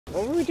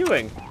What were we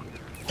doing?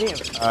 Damn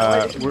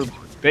it. We're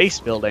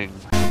base building.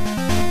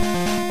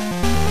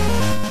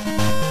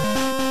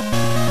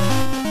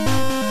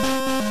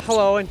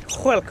 Hello and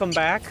welcome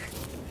back.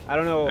 I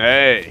don't know.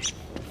 Hey.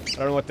 I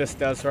don't know what this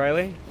does,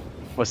 Riley.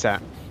 What's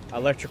that?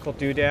 Electrical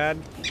doodad.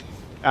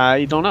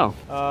 You don't know.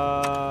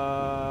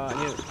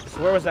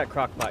 So where was that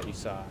crock pot you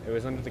saw? It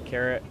was under the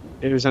carrot.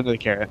 It was under the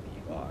carrot.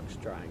 Logs,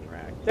 drying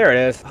rack. There it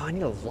is. Oh, I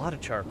need a lot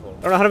of charcoal.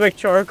 I don't know how to make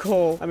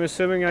charcoal. I'm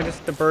assuming I just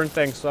have to burn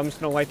things, so I'm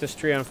just gonna light this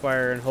tree on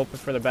fire and hope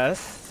for the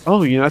best.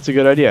 Oh, you know, that's a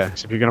good idea.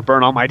 Except you're gonna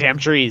burn all my damn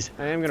trees.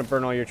 I am gonna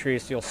burn all your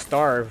trees so you'll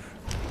starve.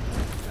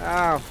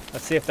 Ow.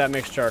 Let's see if that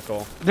makes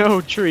charcoal.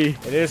 No tree.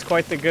 It is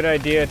quite the good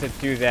idea to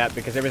do that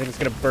because everything's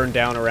gonna burn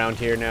down around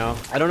here now.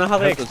 I don't know how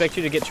they expect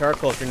you to get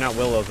charcoal if you're not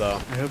Willow, though.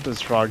 I hope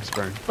those frogs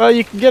burn. Well,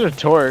 you can get a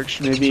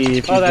torch, maybe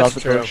if you drop a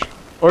torch.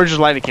 Or just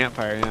light a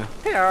campfire, yeah.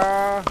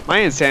 Yeah. My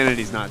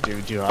insanity's not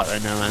doing too hot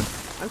right now, man.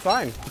 I'm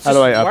fine. How do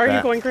I up Why are that?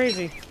 you going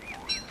crazy?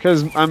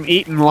 Because I'm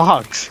eating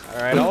logs.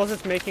 Alright, all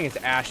it's making is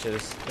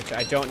ashes, which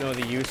I don't know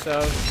the use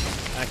of.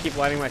 I keep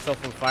lighting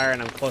myself on fire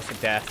and I'm close to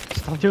death.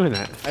 Stop doing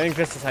that. I think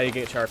this is how you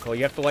get charcoal.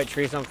 You have to light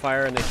trees on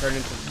fire and they turn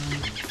into...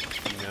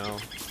 No.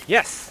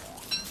 Yes!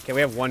 Okay, we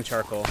have one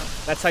charcoal.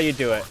 That's how you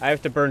do it. I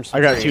have to burn some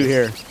I got trees. 2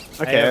 here.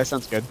 Okay, that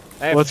sounds good.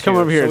 Well, let's come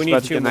over here. So It's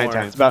about to get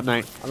nighttime. It's about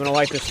night. I'm gonna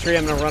light this tree.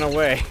 I'm gonna run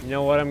away. You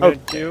know what I'm gonna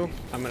do?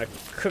 I'm gonna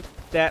cook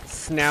that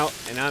snout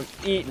and I'm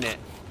eating it.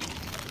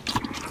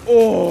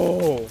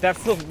 Oh! That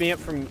filled me up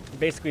from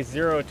basically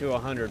 0 to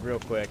 100 real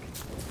quick.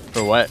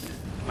 For what?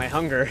 My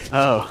hunger.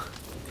 Oh.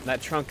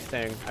 That trunk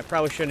thing. I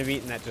probably shouldn't have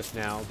eaten that just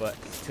now, but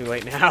it's too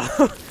late now.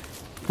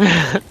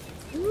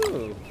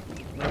 Ooh.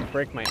 I'm gonna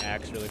break my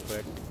axe really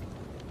quick.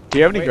 Do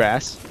you have any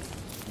grass?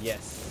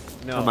 Yes.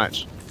 No. How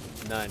much?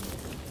 None.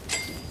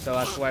 So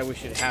that's why we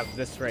should have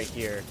this right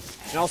here.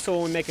 And also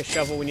when we make a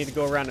shovel, we need to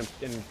go around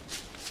and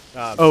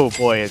oh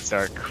boy, it's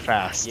dark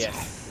fast.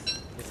 Yes.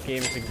 This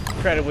game is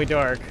incredibly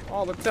dark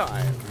all the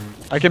time.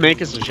 I can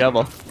make us a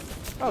shovel.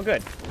 Oh,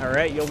 good.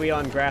 Alright, you'll be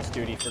on grass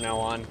duty from now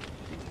on.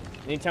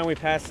 Anytime we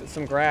pass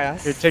some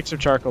grass... Here, take some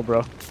charcoal,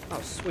 bro.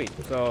 Oh, sweet.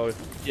 So...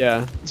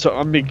 Yeah, so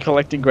I'm gonna be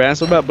collecting grass.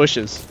 What about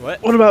bushes?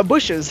 What? What about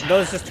bushes?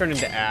 Those just turn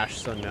into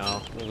ash, so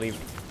no. We'll leave...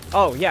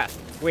 Oh, yeah.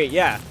 Wait,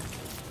 yeah.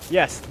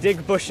 Yes,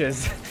 dig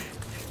bushes.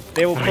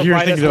 They will provide You're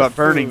us thinking with about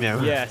burning food.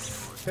 them.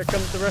 Yes. Here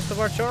comes the rest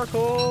of our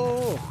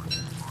charcoal.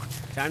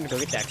 Time to go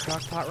get that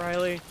crock pot,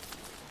 Riley.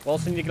 We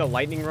also need to get a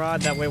lightning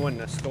rod. That way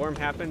when a storm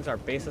happens, our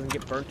base doesn't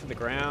get burnt to the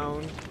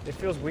ground. It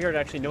feels weird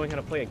actually knowing how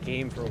to play a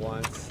game for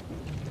once.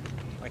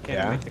 Why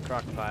can't I make the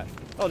crock pot?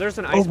 Oh, there's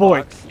an ice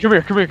box. Come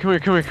here, come here, come here,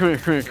 come here, come here,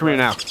 come here, come here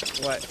now.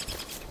 What?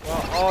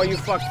 Well, oh, you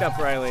fucked up,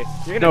 Riley.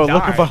 You're gonna die.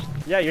 Look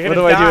above. Yeah, you're gonna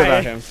die. What do I do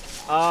about him?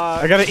 I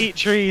I gotta eat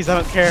trees, I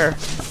don't care.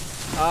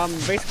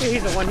 Basically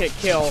he's a one-hit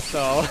kill,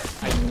 so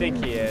I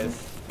think he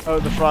is. Oh,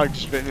 the frog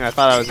just bit me. I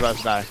thought I was about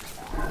to die.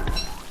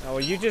 Oh,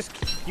 you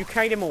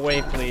kite him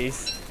away,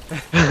 please.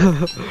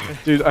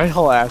 Dude, I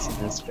haul ass in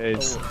his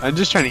face. Oh. I'm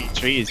just trying to eat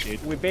trees,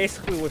 dude. We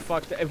basically would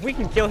fuck. If we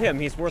can kill him,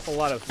 he's worth a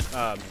lot of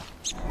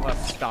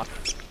stuff.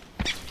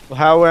 Well,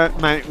 how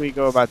might we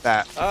go about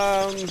that?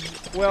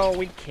 Well,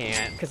 we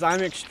can't, because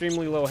I'm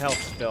extremely low health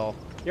still.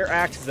 Your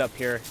axe is up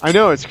here. I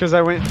know, it's because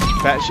I went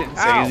batshit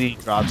insane and he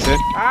drops it.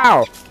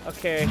 Ow!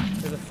 Okay,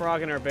 there's a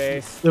frog in our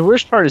base. The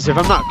worst part is if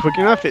I'm not quick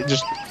enough, it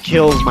just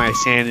kills my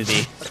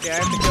sanity. Okay,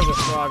 I have to kill this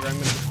frog or I'm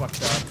gonna be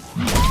fucked up.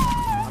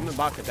 I'm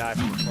about to die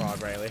from the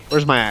frog, Riley.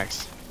 Where's my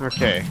axe?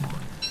 Okay.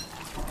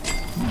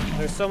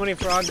 There's so many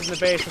frogs in the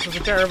base, this was a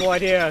terrible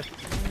idea.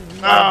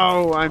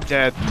 Oh, I'm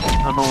dead.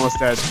 I'm almost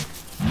dead.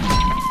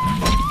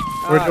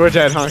 We're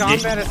dead, huh?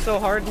 Combat is so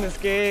hard in this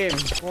game.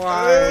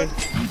 Why?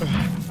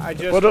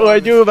 What do I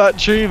do about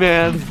Tree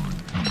Man?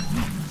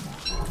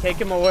 Take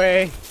him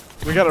away.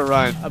 We gotta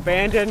run.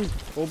 Abandon.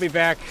 We'll be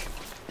back.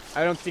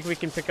 I don't think we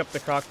can pick up the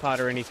crock pot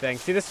or anything.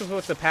 See, this is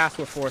what the pass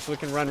was for, so we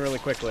can run really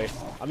quickly.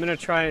 I'm gonna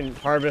try and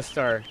harvest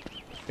our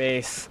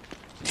base.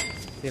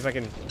 See if I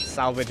can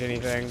salvage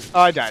anything.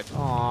 Oh, I died.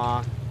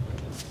 Aww.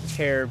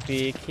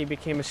 Hairbeak. He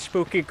became a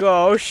spooky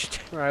ghost.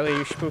 Riley,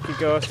 you spooky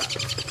ghost.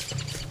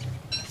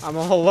 I'm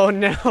all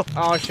alone now. Oh,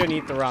 I shouldn't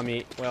eat the raw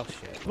meat. Well,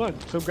 shit. Come on,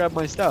 come grab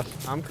my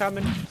stuff. I'm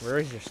coming. Where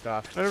is your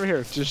stuff? Right over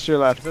here, just to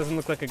your left. Doesn't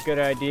look like a good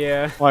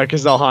idea. Why,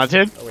 because they're all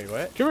haunted? Oh, wait,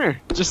 what? Come here,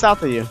 just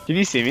south of you. Can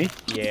you see me?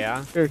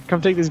 Yeah. Here,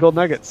 come take these gold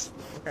nuggets.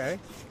 Okay.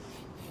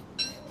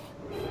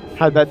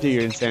 How'd that do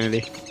your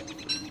insanity?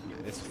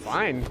 It's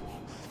fine.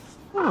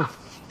 Oh.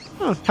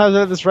 Oh, how's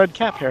that this red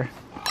cap here?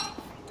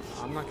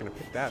 I'm not gonna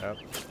pick that up.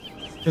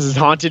 Because it's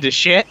haunted as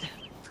shit?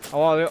 Oh,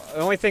 well, the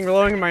only thing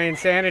lowering my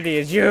insanity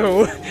is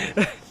you.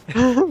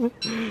 Come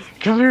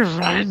here,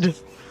 friend.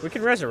 We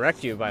can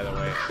resurrect you, by the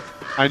way.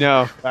 I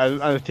know.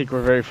 I think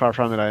we're very far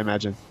from it, I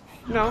imagine.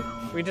 No,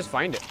 we just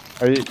find it.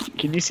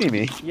 Can you see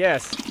me?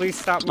 Yes, please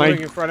stop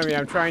moving in front of me.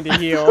 I'm trying to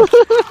heal.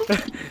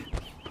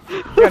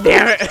 God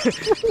damn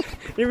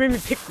it! You made me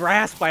pick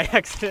grass by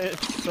accident,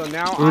 so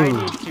now I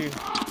need to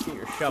get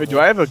your shovel. Wait, do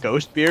I have a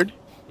ghost beard?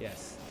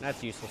 Yes,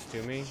 that's useless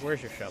to me.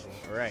 Where's your shovel?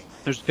 Alright.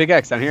 There's a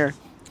pickaxe down here.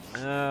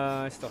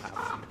 I still have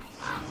some.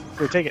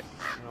 Here, take it.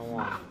 I don't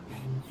want it.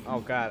 Oh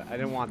god, I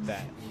didn't want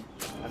that.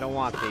 I don't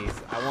want these.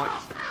 I want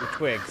the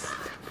twigs.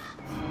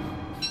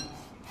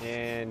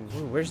 And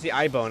ooh, where's the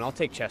eye bone? I'll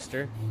take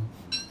Chester.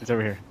 It's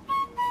over here.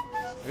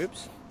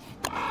 Oops.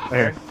 Right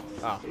here.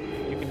 Oh,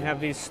 you can have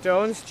these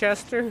stones,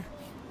 Chester?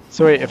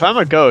 So wait, if I'm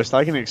a ghost,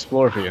 I can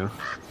explore for you.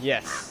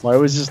 Yes. Why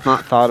was this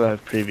not thought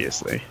of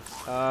previously?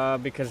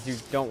 Because you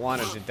don't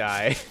want it to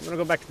die. I'm gonna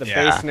go back to the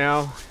Yeah. base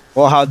now.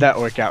 Well, how'd that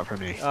work out for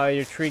me?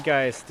 Your tree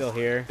guy is still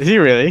here. Is he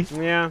really?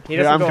 Yeah, he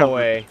Yeah, doesn't I'm go coming.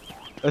 away.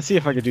 Let's see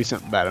if I could do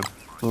something about him.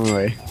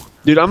 Alright.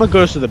 Dude, I'm a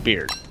ghost with a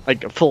beard.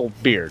 Like a full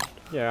beard.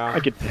 Yeah. I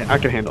could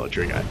handle a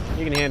tree guy.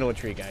 You can handle a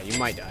tree guy. You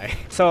might die.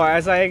 So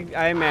as I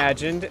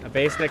imagined, a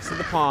base next to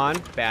the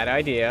pond. Bad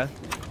idea.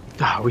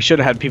 We should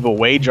have had people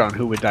wager on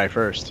who would die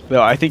first.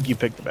 Though I think you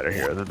picked the better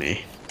hero than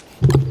me.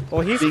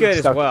 Well, he's Being good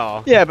stuck- as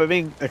well. Yeah, but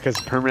because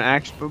permanent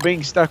action, but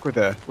being stuck with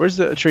a where's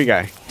the tree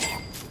guy?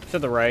 To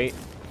the right.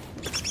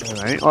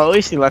 Alright. Well, at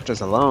least he left us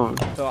alone.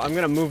 So I'm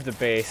gonna move the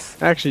base.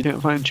 Actually,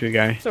 can't find tree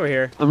guy. It's over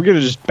here. I'm gonna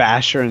just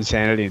bash your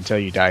insanity until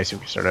you die so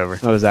we can start over.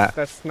 How was that?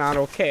 That's not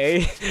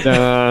okay.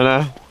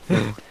 Da-na,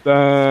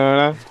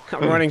 da-na.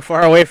 I'm running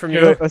far away from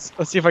Here, you. let's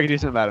see if I can do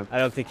something about him. I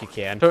don't think you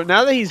can. So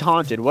now that he's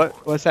haunted,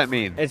 what's that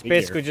mean? It's Figure.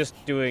 basically just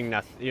doing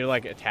nothing. You're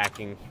like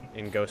attacking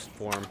in ghost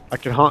form. I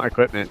can haunt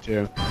equipment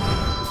too.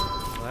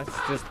 Well,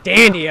 that's just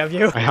dandy of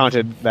you. I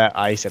haunted that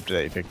eye scepter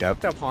that you picked up.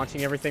 Stop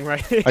haunting everything,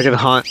 right? I can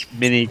haunt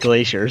mini I'm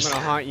glaciers.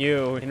 gonna haunt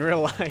you in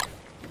real life.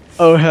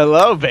 Oh,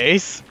 hello,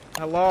 base.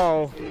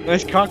 Hello.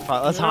 Nice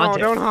crockpot. Let's haunt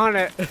it. No, don't haunt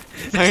it.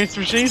 Science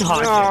machine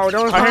haunt No, it.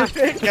 don't haunt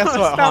it. Guess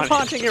No, what? Stop Haunt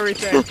haunting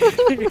everything.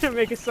 You're gonna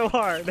make it so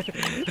hard.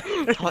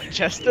 it. Haunt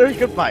Chester?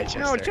 Goodbye, Chester.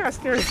 No,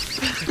 Chester.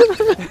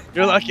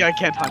 You're lucky I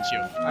can't haunt you.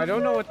 I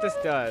don't know what this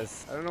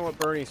does. I don't know what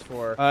Bernie's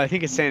for. I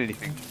think it's sanity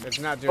thing. It's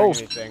not doing oh.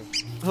 anything.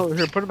 Oh,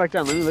 here, put him back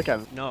down. Let me look at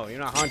him. No, you're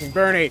not haunting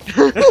Bernie.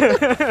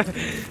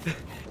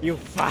 You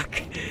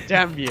fuck.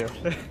 Damn you.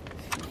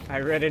 I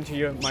read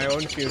into my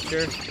own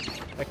future.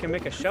 I can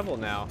make a shovel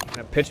now, and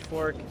a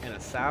pitchfork, and a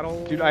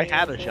saddle. Dude, I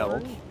had a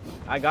shovel.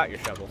 I got your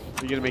shovel.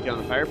 Are you gonna make it on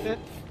the fire pit?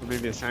 Or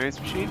maybe a science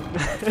machine?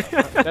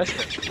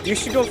 You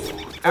should go.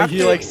 Oh, do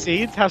you like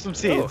seeds? Have some Oh,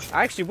 seeds.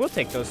 I actually will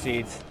take those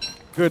seeds.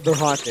 Good, they're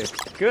haunted.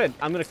 Good.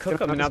 I'm gonna cook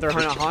them, and now they're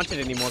not haunted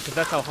anymore, because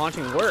that's how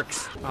haunting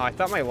works. Oh, I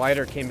thought my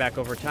lighter came back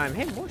over time.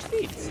 Hey, more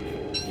seeds.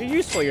 You're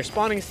useful. You're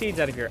spawning seeds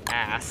out of your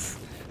ass.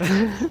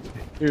 Here,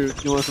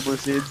 you want some more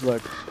seeds?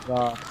 Look.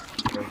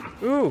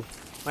 Ooh,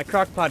 my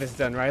crock pot is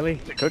done, Riley.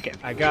 Cooking.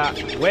 I got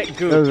wet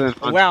That was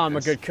goop. an Wow, I'm a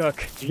honest- good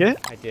cook. Did you get it?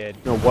 I did.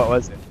 No, what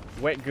was it?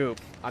 Wet goop.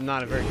 I'm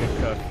not a very good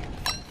cook.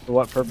 For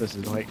what purpose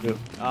is white goop?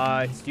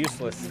 It's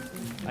useless.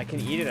 I can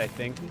eat it, I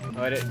think.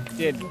 But it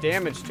did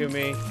damage to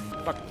me.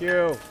 Fuck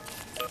you.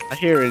 I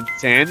hear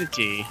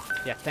insanity.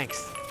 Yeah,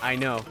 thanks. I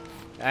know.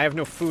 I have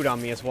no food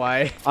on me is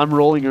why. I'm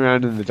rolling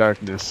around in the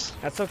darkness.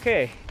 That's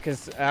okay,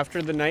 because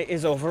after the night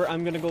is over,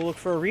 I'm gonna go look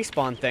for a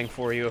respawn thing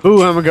for you.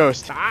 Ooh, I'm a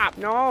ghost. Stop!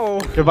 No!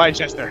 Goodbye,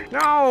 Chester.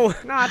 No!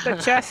 Not the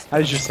chest!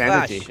 How's your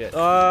sanity?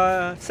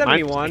 Ah, shit.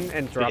 71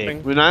 and dropping.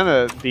 Big. When I'm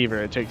a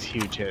beaver, it takes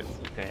huge hits.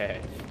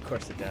 Of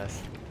course it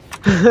does.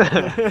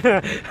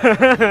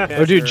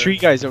 Oh, dude, tree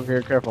guys over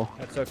here. Careful.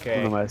 That's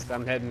okay.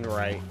 I'm heading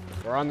right.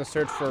 We're on the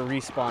search for a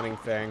respawning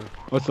thing.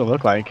 What's it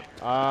look like?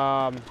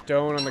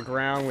 Stone on the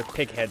ground with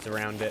pig heads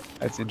around it.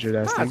 That's Ah,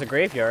 interesting. it's a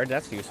graveyard.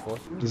 That's useful.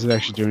 Does it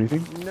actually do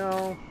anything?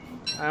 No,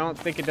 I don't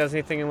think it does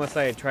anything unless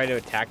I try to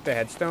attack the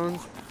headstones.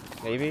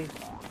 Maybe.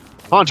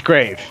 Haunt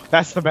grave.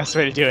 That's the best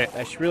way to do it.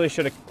 I really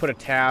should have put a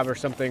tab or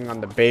something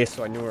on the base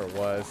so I knew where it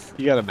was.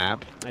 You got a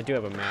map. I do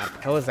have a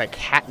map. Hell is that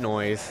cat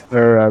noise?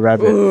 Or a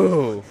rabbit.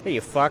 Ooh! Hey,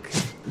 you fuck.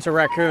 It's a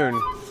raccoon.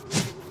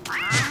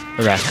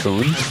 A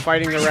raccoon?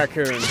 Fighting the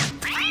raccoon.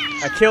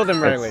 I killed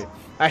him, Riley.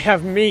 I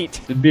have meat.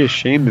 It'd be a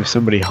shame if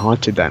somebody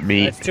haunted that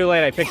meat. It's too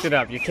late. I picked it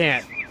up. You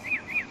can't.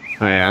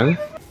 Oh, yeah?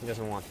 He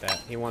doesn't want that.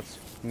 He wants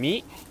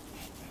meat?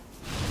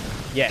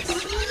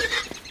 Yes.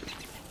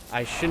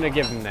 I shouldn't have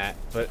given him that,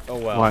 but oh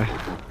well. Why?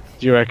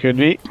 Do you raccoon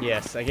meat?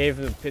 Yes, I gave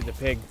the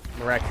pig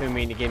raccoon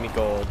meat and he gave me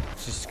gold.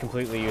 It's just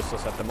completely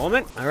useless at the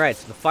moment. Alright,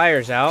 so the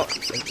fire's out.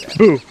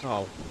 Boo!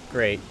 Oh,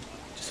 great.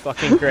 Just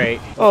fucking great.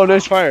 Oh,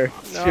 nice fire. Do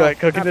No, you like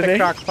cooking not the today?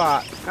 crock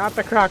pot. Not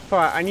the crock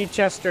pot. I need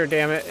Chester,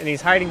 damn it. And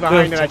he's hiding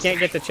behind it. I can't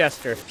get to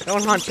Chester.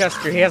 Don't haunt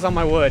Chester. He has all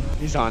my wood.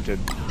 He's haunted.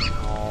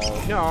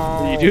 Oh,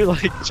 no. You do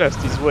like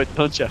Chesty's wood,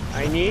 don't you?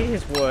 I need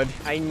his wood.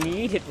 I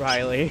need it,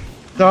 Riley.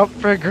 Stop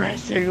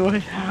progressing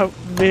without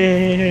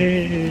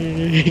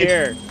me.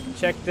 Here,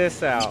 check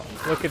this out.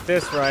 Look at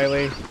this,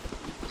 Riley.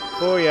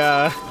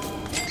 Booyah.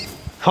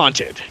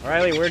 Haunted.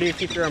 Riley, where do you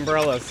keep your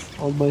umbrellas?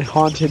 On my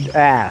haunted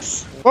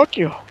ass. Fuck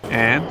you.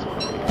 And?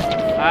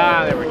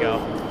 Ah, there we go.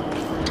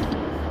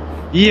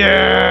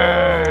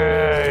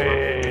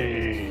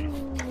 Yay!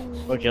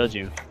 What killed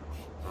you?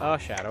 Oh,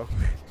 Shadow.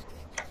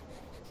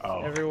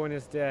 Oh. Everyone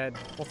is dead.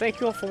 Well, thank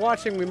you all for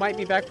watching. We might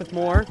be back with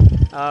more.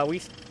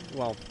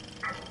 Well,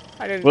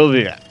 I didn't. We'll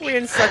be back. We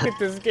didn't suck at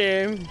this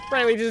game.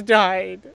 Riley just died.